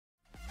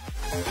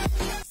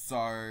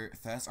So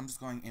first I'm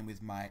just going in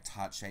with my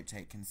Tarte Shape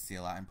Tape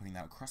Concealer and putting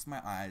that across my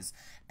eyes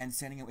and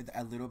setting it with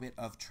a little bit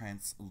of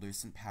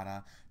translucent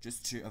powder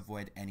just to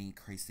avoid any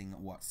creasing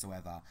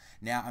whatsoever.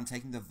 Now I'm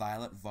taking the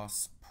Violet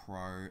Voss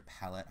Pro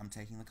palette. I'm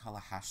taking the color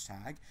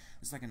Hashtag.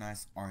 It's like a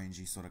nice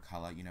orangey sort of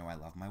color. You know I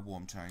love my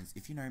warm tones.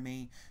 If you know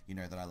me, you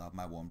know that I love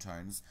my warm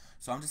tones.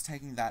 So I'm just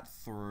taking that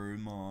through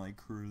my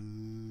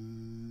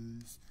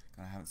crease.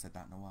 God, I haven't said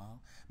that in a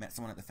while. Met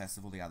someone at the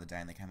festival the other day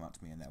and they came up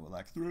to me and they were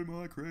like, through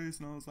my crease,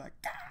 and I was like,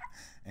 ah!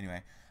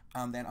 Anyway,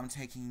 then I'm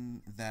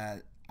taking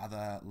the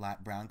other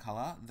light brown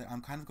color.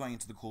 I'm kind of going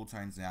into the cool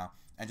tones now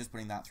and just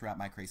putting that throughout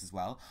my crease as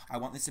well. I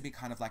want this to be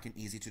kind of like an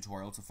easy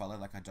tutorial to follow,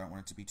 like I don't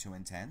want it to be too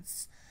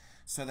intense.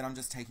 So then I'm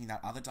just taking that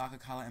other darker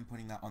color and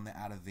putting that on the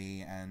outer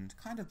V and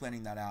kind of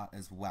blending that out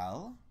as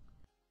well.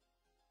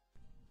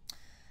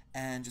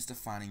 And just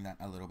defining that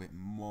a little bit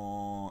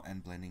more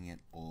and blending it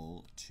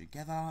all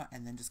together,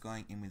 and then just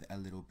going in with a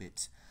little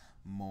bit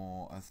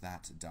more of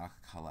that dark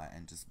color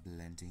and just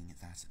blending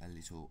that a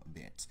little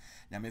bit.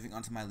 Now moving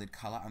on to my lid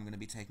color, I'm going to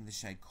be taking the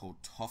shade called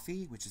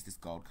Toffee, which is this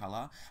gold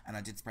color, and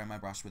I did spray my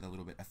brush with a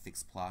little bit of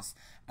Fix Plus,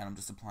 and I'm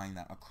just applying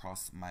that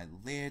across my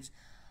lid.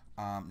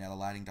 Now the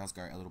lighting does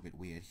go a little bit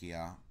weird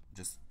here,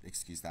 just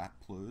excuse that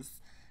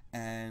please.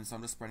 And so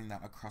I'm just spreading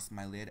that across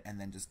my lid and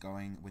then just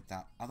going with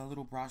that other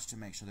little brush to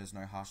make sure there's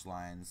no harsh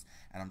lines,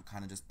 and I'm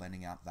kind of just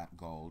blending out that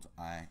gold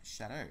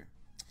eyeshadow.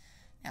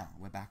 Now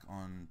we're back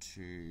on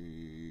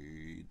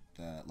to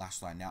the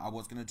lash line. Now I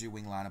was going to do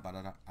wing liner, but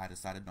I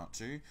decided not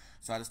to,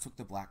 so I just took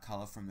the black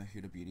color from the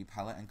Huda Beauty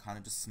palette and kind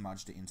of just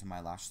smudged it into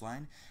my lash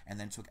line, and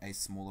then took a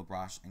smaller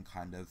brush and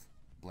kind of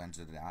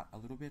blended it out a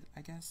little bit,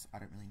 I guess. I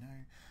don't really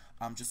know.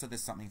 Just so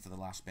there's something for the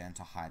lash band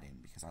to hide in,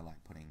 because I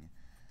like putting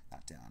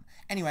that down.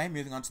 Anyway,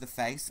 moving on to the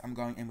face, I'm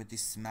going in with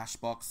this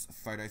Smashbox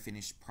Photo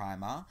Finish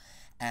Primer,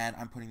 and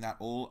I'm putting that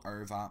all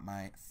over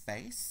my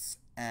face.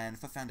 And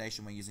for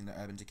foundation, we're using the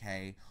Urban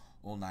Decay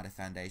All Nighter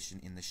Foundation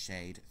in the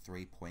shade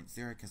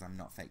 3.0, because I'm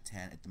not fake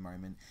tan at the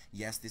moment.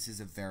 Yes, this is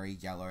a very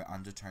yellow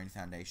undertone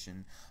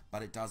foundation,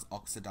 but it does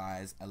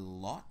oxidize a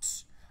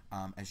lot,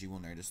 as you will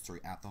notice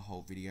throughout the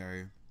whole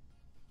video.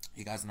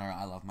 You guys know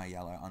I love my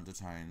yellow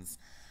undertones,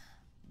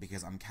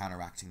 because I'm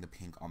counteracting the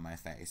pink on my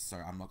face, so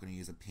I'm not going to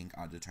use a pink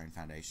undertone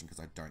foundation because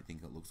I don't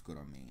think it looks good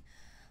on me.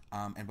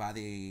 And by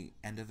the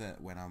end of it,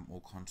 when I'm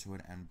all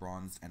contoured and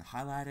bronzed and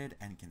highlighted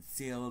and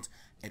concealed,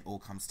 it all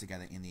comes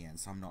together in the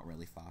end, so I'm not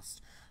really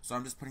fussed. So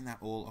I'm just putting that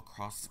all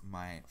across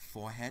my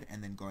forehead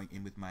and then going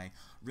in with my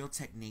Real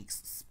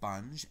Techniques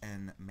sponge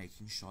and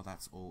making sure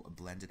that's all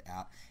blended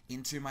out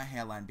into my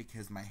hairline,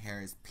 because my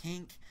hair is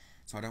pink,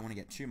 so I don't want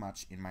to get too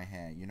much in my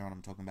hair, you know what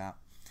I'm talking about?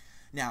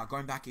 Now,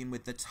 going back in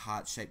with the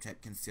Tarte Shape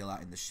Tape Concealer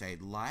in the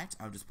shade Light,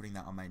 I'm just putting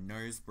that on my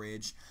nose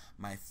bridge,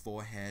 my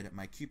forehead,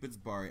 my cupid's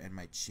bow, and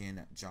my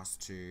chin,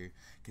 just to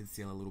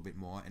conceal a little bit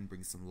more and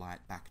bring some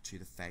light back to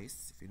the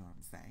face, if you know what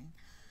I'm saying.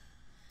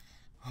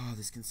 Oh,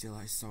 this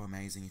concealer is so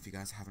amazing. If you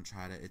guys haven't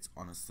tried it, it's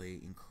honestly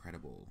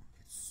incredible.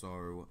 It's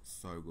so,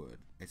 so good.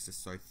 It's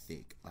just so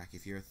thick. Like,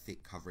 if you're a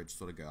thick coverage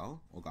sort of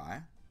girl or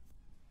guy,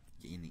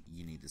 you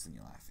need this in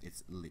your life.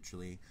 It's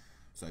literally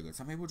so good.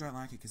 Some people don't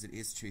like it because it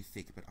is too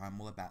thick, but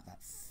I'm all about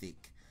that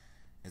thick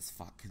as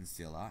fuck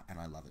concealer, and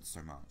I love it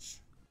so much.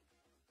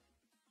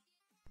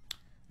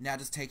 Now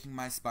just taking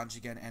my sponge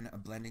again and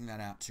blending that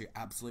out to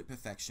absolute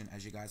perfection.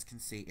 As you guys can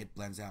see, it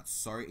blends out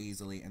so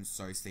easily and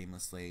so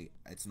seamlessly.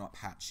 It's not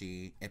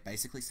patchy. It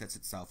basically sets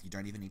itself. You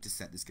don't even need to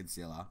set this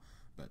concealer,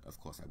 but of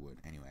course I would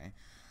anyway.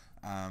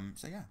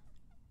 So yeah.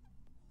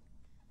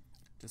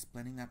 Just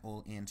blending that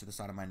all into the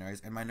side of my nose.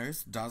 And my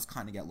nose does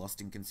kind of get lost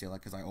in concealer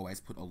because I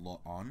always put a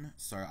lot on.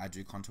 So I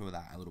do contour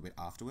that a little bit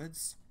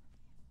afterwards.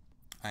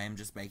 I am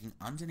just baking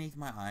underneath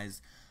my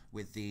eyes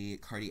with the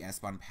Coty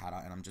Airspun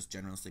powder. And I'm just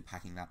generously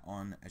packing that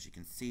on, as you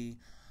can see,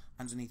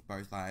 underneath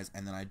both eyes.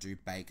 And then I do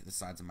bake the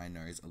sides of my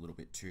nose a little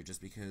bit too,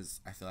 just because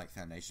I feel like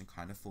foundation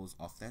kind of falls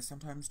off there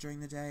sometimes during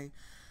the day.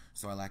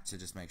 So I like to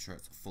just make sure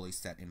it's fully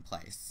set in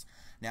place.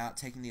 Now,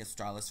 taking the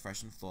Australis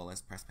Fresh and Flawless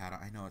pressed powder.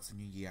 I know it's a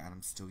new year and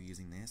I'm still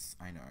using this.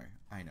 I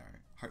know.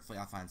 Hopefully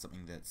I'll find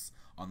something that's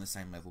on the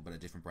same level but a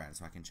different brand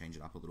so I can change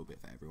it up a little bit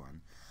for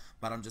everyone.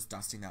 But I'm just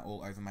dusting that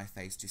all over my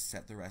face to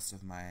set the rest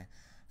of my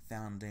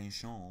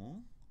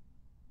foundation,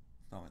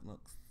 so it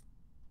looks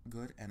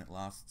good and it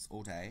lasts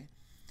all day.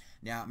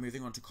 Now,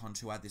 moving on to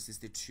contour, this is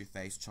the Too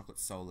Faced Chocolate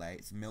Soleil.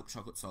 It's Milk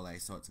Chocolate Soleil,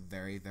 so it's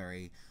very,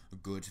 very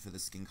good for the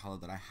skin color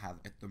that I have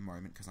at the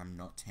moment because I'm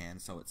not tan,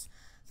 so it's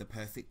the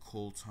perfect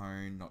cool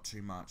tone, not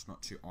too much,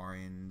 not too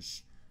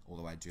orange,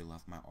 although I do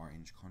love my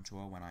orange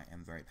contour when I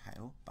am very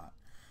pale, but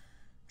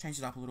change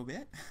it up a little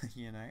bit,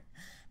 you know,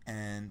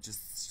 and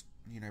just,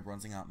 you know,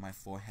 bronzing out my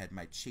forehead,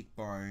 my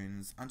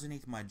cheekbones,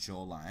 underneath my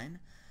jawline,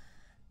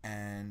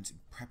 and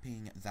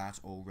prepping that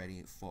all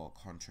ready for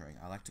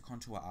contouring. I like to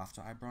contour after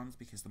I bronze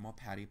because the more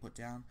powder you put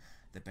down,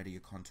 the better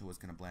your contour is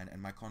going to blend.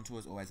 And my contour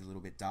is always a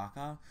little bit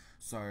darker,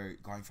 so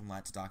going from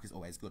light to dark is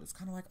always good. It's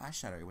kind of like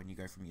eyeshadow when you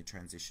go from your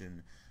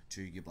transition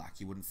to your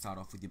black. You wouldn't start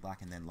off with your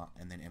black and then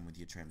end with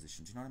your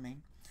transition. Do you know what I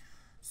mean?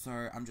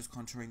 So I'm just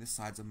contouring the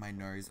sides of my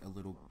nose a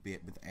little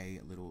bit with a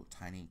little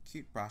tiny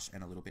cute brush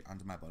and a little bit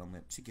under my bottom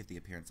lip to give the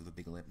appearance of a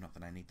bigger lip. Not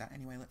that I need that.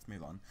 Anyway, let's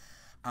move on.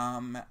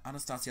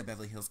 Anastasia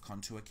Beverly Hills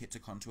contour kit to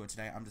contour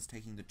today. I'm just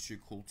taking the two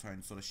cool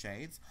tone sort of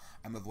shades.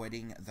 I'm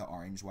avoiding the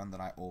orange one that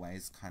I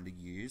always kind of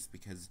use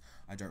because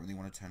I don't really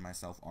want to turn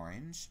myself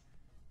orange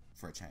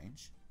for a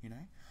change, you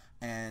know?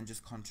 And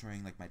just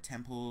contouring like my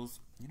temples.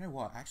 You know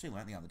what? I actually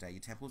learned the other day,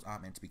 your temples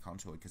aren't meant to be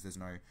contoured because there's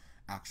no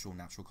actual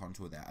natural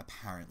contour there,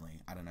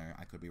 apparently. I don't know,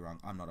 I could be wrong.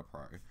 I'm not a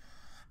pro.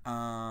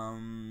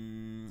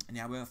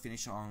 Now we're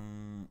finished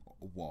on,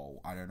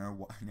 whoa, I don't know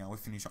what, now we're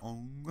finished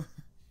on,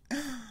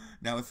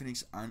 now we're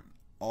finished on,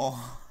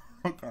 oh,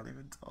 I can't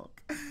even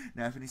talk.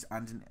 Now we're finished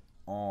underneath,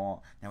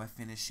 oh, now we're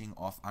finishing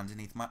off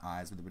underneath my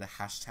eyes with a bit of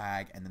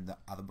hashtag and then the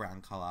other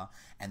brown color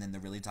and then the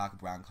really dark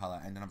brown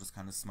color, and then I'm just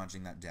kind of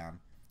smudging that down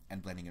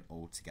and blending it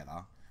all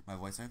together. My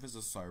voiceovers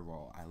are so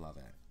raw, I love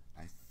it.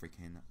 I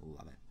freaking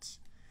love it.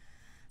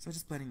 So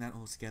just blending that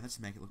all together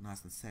to make it look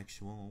nice and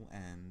sexual,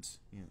 and,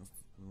 you know,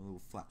 a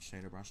little flat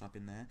shader brush up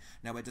in there.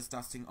 Now we're just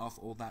dusting off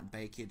all that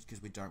bakage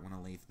because we don't want to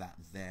leave that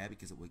there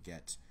because it would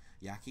get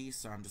yucky.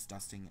 So I'm just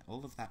dusting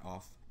all of that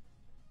off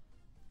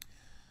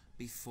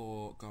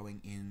before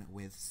going in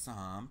with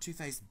some Too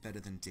Faced Better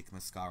Than Dick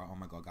mascara. Oh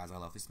my god, guys, I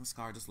love this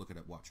mascara. Just look at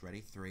it. Watch.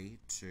 Ready? 3,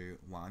 2,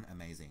 1.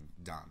 Amazing.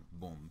 Done.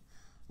 Boom.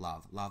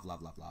 Love, love,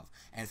 love, love, love.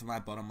 And for my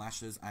bottom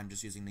lashes, I'm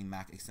just using the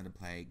MAC Extended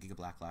Play Giga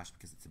Black Lash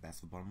because it's the best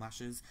for bottom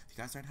lashes. If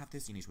you guys don't have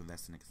this, you need to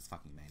invest in it because it's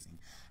fucking amazing.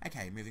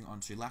 Okay, moving on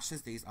to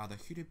lashes. These are the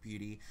Huda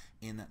Beauty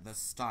in the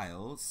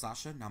style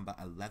Sasha number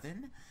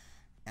 11.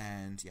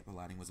 And yep, the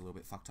lighting was a little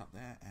bit fucked up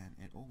there, and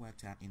it all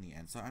worked out in the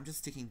end. So I'm just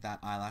sticking that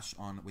eyelash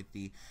on with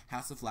the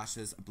House of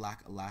Lashes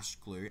Black Lash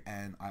Glue,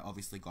 and I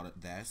obviously got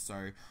it there.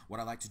 So what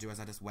I like to do is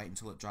I just wait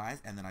until it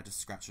dries, and then I just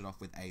scratch it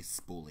off with a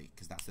spoolie,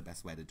 because that's the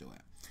best way to do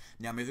it.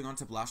 Now moving on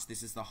to blush,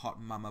 this is the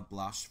Hot Mama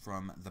blush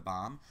from The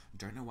Balm.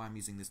 Don't know why I'm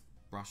using this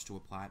brush to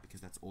apply it,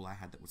 because that's all I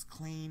had that was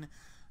clean.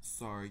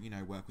 So, you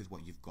know, work with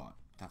what you've got.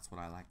 That's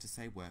what I like to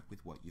say, work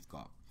with what you've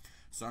got.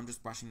 So I'm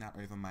just brushing that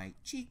over my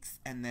cheeks,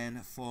 and then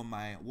for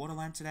my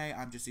waterline today,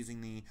 I'm just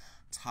using the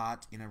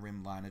Tarte Inner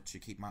Rim Liner to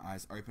keep my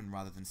eyes open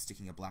rather than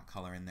sticking a black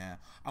colour in there.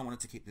 I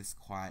wanted to keep this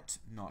quite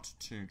not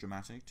too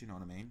dramatic, do you know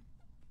what I mean?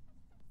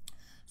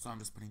 So I'm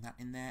just putting that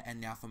in there, and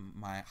now for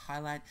my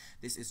highlight,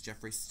 this is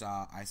Jeffree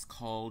Star Ice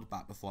Cold,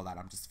 but before that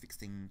I'm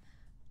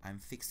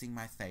fixing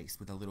my face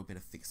with a little bit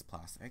of Fix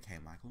Plus. Okay,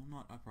 Michael,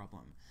 not a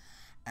problem.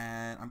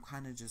 And I'm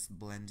kind of just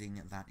blending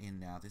that in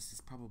now. This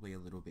is probably a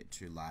little bit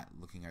too light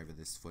looking over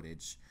this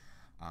footage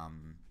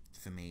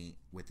for me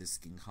with this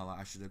skin color.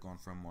 I should have gone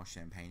for a more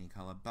champagne-y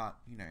color, but,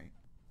 you know,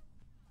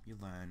 you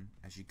learn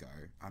as you go.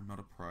 I'm not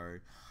a pro.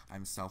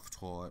 I'm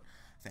self-taught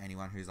for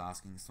anyone who's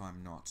asking, so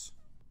I'm not,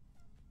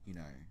 you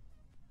know,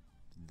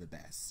 the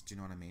best. Do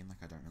you know what I mean? Like,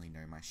 I don't really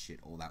know my shit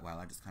all that well.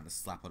 I just kind of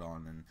slap it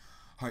on and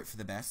hope for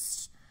the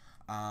best.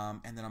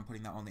 And then I'm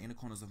putting that on the inner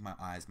corners of my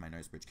eyes, my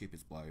nose bridge,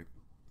 Cupid's Blow.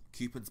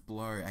 Cupid's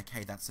Blow.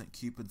 Okay, that's it.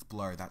 Cupid's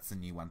Blow. That's a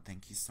new one.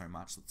 Thank you so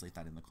much. Let's leave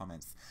that in the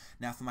comments.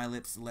 Now for my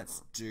lips,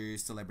 let's do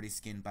Celebrity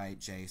Skin by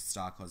J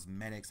Star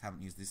Cosmetics.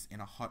 Haven't used this in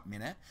a hot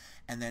minute.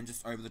 And then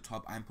just over the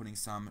top, I'm putting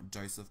some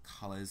Dose of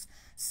Colors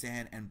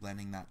sand and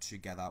blending that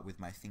together with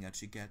my finger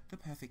to get the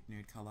perfect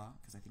nude color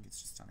because I think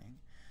it's just stunning.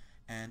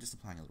 And just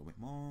applying a little bit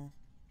more.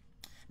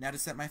 Now to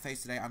set my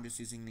face today, I'm just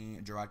using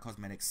the Gerard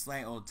Cosmetics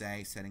Slay All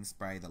Day Setting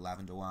Spray, the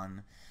lavender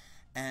one.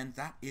 And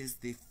that is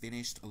the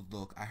finished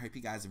look. I hope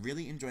you guys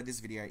really enjoyed this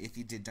video. If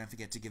you did, don't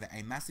forget to give it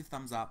a massive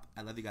thumbs up.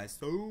 I love you guys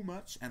so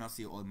much, and I'll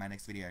see you all in my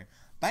next video.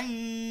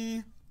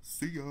 Bye!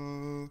 See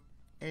ya!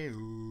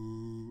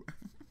 Ew.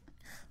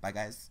 Bye,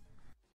 guys.